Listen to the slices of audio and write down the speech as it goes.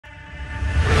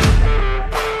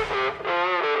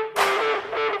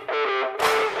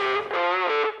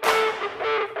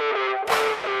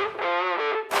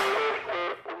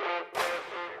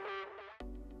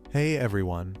Hey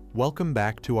everyone, welcome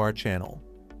back to our channel.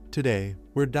 Today,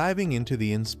 we're diving into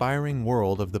the inspiring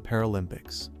world of the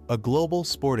Paralympics, a global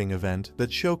sporting event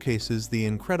that showcases the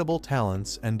incredible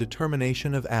talents and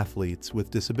determination of athletes with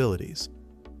disabilities.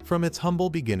 From its humble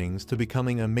beginnings to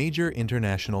becoming a major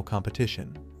international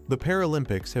competition, the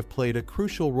Paralympics have played a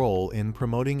crucial role in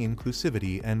promoting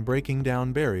inclusivity and breaking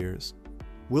down barriers.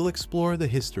 We'll explore the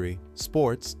history,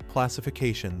 sports,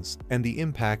 classifications, and the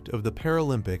impact of the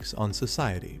Paralympics on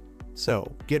society.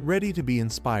 So, get ready to be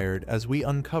inspired as we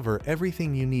uncover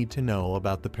everything you need to know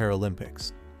about the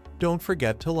Paralympics. Don't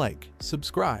forget to like,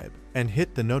 subscribe, and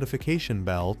hit the notification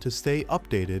bell to stay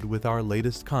updated with our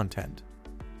latest content.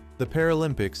 The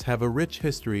Paralympics have a rich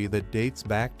history that dates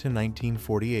back to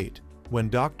 1948, when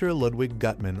Dr. Ludwig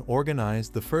Guttmann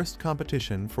organized the first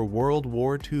competition for World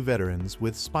War II veterans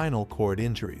with spinal cord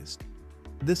injuries.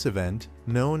 This event,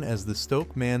 known as the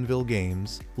Stoke-Mandeville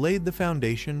Games, laid the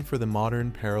foundation for the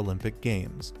modern Paralympic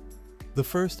Games. The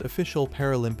first official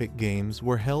Paralympic Games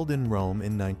were held in Rome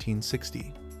in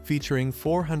 1960, featuring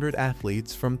 400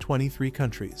 athletes from 23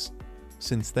 countries.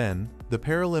 Since then, the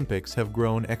Paralympics have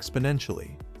grown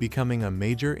exponentially, becoming a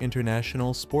major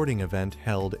international sporting event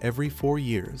held every 4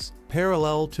 years,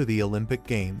 parallel to the Olympic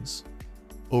Games.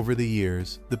 Over the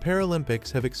years, the Paralympics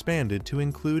have expanded to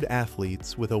include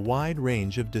athletes with a wide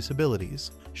range of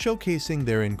disabilities, showcasing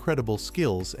their incredible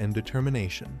skills and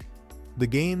determination. The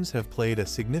Games have played a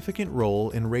significant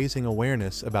role in raising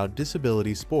awareness about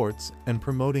disability sports and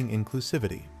promoting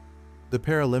inclusivity. The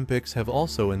Paralympics have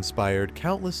also inspired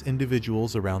countless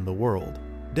individuals around the world,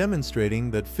 demonstrating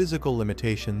that physical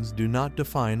limitations do not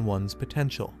define one's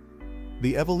potential.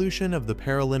 The evolution of the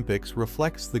Paralympics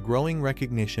reflects the growing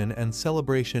recognition and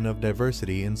celebration of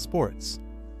diversity in sports.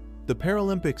 The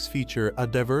Paralympics feature a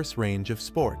diverse range of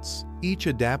sports, each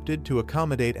adapted to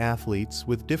accommodate athletes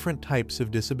with different types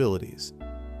of disabilities.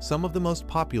 Some of the most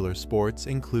popular sports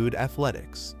include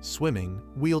athletics, swimming,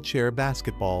 wheelchair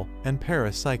basketball, and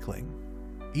paracycling.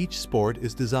 Each sport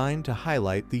is designed to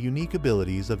highlight the unique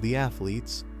abilities of the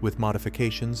athletes, with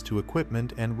modifications to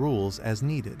equipment and rules as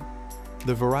needed.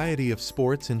 The variety of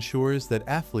sports ensures that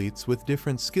athletes with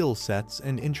different skill sets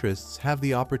and interests have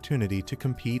the opportunity to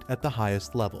compete at the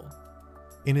highest level.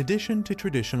 In addition to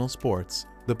traditional sports,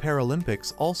 the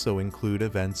Paralympics also include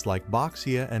events like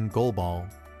boxia and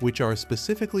goalball, which are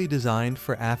specifically designed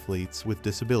for athletes with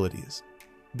disabilities.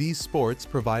 These sports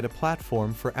provide a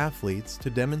platform for athletes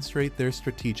to demonstrate their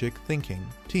strategic thinking,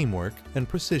 teamwork, and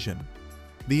precision.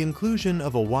 The inclusion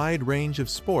of a wide range of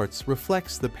sports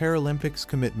reflects the Paralympics'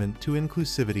 commitment to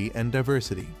inclusivity and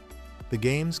diversity. The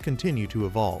Games continue to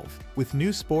evolve, with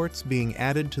new sports being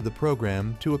added to the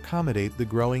program to accommodate the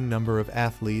growing number of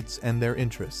athletes and their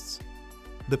interests.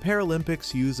 The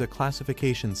Paralympics use a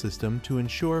classification system to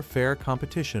ensure fair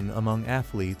competition among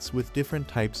athletes with different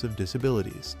types of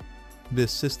disabilities.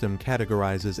 This system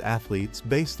categorizes athletes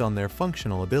based on their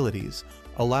functional abilities,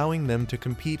 allowing them to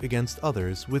compete against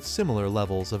others with similar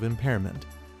levels of impairment.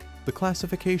 The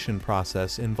classification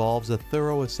process involves a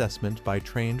thorough assessment by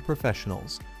trained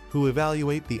professionals who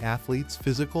evaluate the athlete's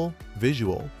physical,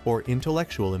 visual, or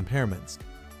intellectual impairments.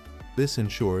 This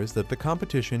ensures that the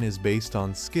competition is based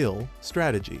on skill,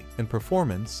 strategy, and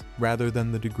performance rather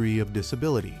than the degree of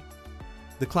disability.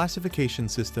 The classification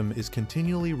system is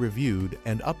continually reviewed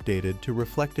and updated to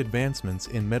reflect advancements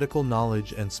in medical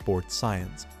knowledge and sports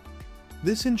science.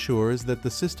 This ensures that the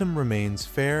system remains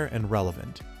fair and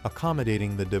relevant,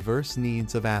 accommodating the diverse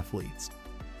needs of athletes.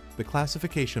 The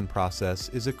classification process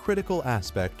is a critical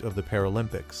aspect of the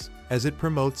Paralympics, as it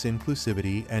promotes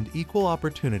inclusivity and equal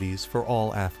opportunities for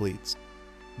all athletes.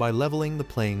 By leveling the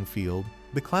playing field,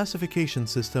 the classification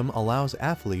system allows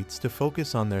athletes to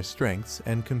focus on their strengths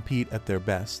and compete at their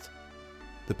best.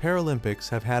 The Paralympics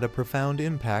have had a profound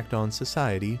impact on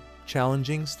society,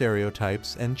 challenging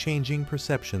stereotypes and changing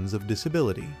perceptions of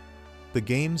disability. The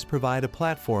Games provide a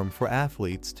platform for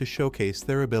athletes to showcase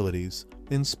their abilities,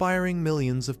 inspiring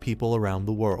millions of people around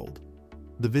the world.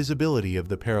 The visibility of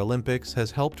the Paralympics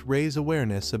has helped raise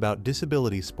awareness about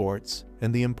disability sports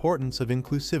and the importance of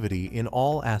inclusivity in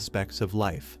all aspects of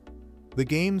life. The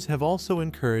Games have also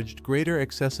encouraged greater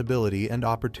accessibility and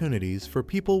opportunities for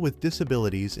people with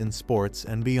disabilities in sports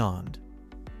and beyond.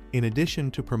 In addition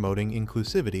to promoting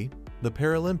inclusivity, the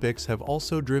Paralympics have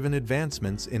also driven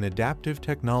advancements in adaptive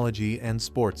technology and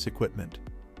sports equipment.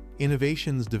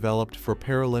 Innovations developed for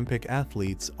Paralympic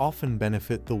athletes often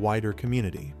benefit the wider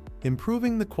community,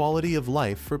 improving the quality of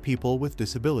life for people with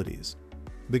disabilities.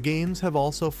 The Games have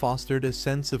also fostered a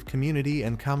sense of community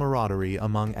and camaraderie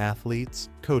among athletes,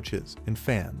 coaches, and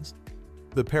fans.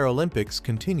 The Paralympics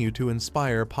continue to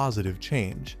inspire positive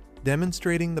change,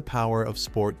 demonstrating the power of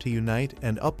sport to unite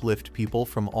and uplift people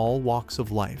from all walks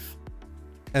of life.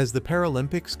 As the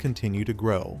Paralympics continue to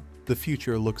grow, the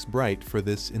future looks bright for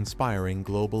this inspiring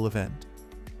global event.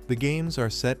 The Games are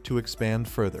set to expand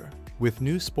further, with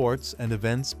new sports and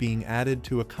events being added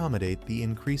to accommodate the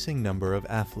increasing number of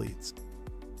athletes.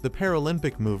 The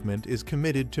Paralympic movement is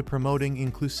committed to promoting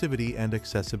inclusivity and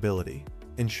accessibility,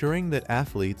 ensuring that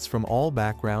athletes from all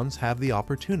backgrounds have the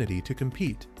opportunity to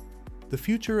compete. The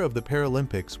future of the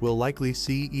Paralympics will likely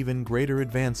see even greater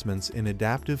advancements in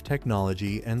adaptive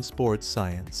technology and sports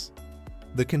science.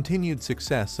 The continued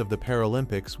success of the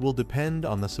Paralympics will depend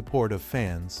on the support of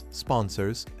fans,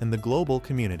 sponsors, and the global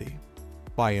community.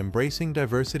 By embracing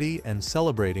diversity and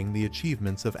celebrating the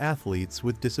achievements of athletes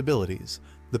with disabilities,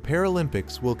 the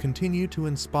Paralympics will continue to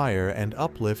inspire and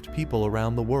uplift people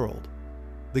around the world.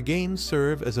 The Games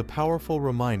serve as a powerful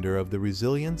reminder of the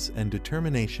resilience and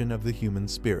determination of the human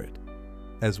spirit.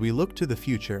 As we look to the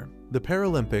future, the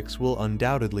Paralympics will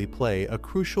undoubtedly play a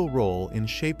crucial role in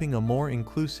shaping a more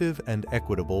inclusive and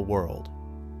equitable world.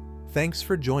 Thanks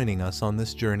for joining us on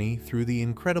this journey through the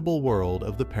incredible world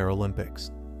of the Paralympics.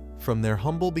 From their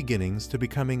humble beginnings to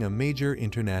becoming a major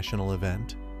international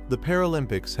event, the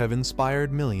Paralympics have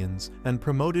inspired millions and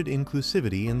promoted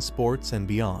inclusivity in sports and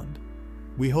beyond.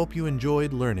 We hope you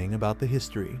enjoyed learning about the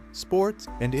history, sports,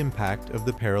 and impact of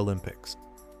the Paralympics.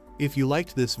 If you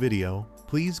liked this video,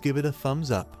 please give it a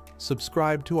thumbs up,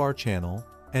 subscribe to our channel,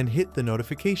 and hit the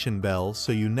notification bell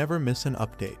so you never miss an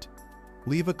update.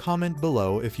 Leave a comment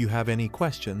below if you have any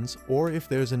questions or if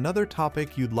there's another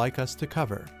topic you'd like us to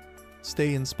cover.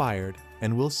 Stay inspired,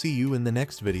 and we'll see you in the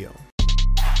next video.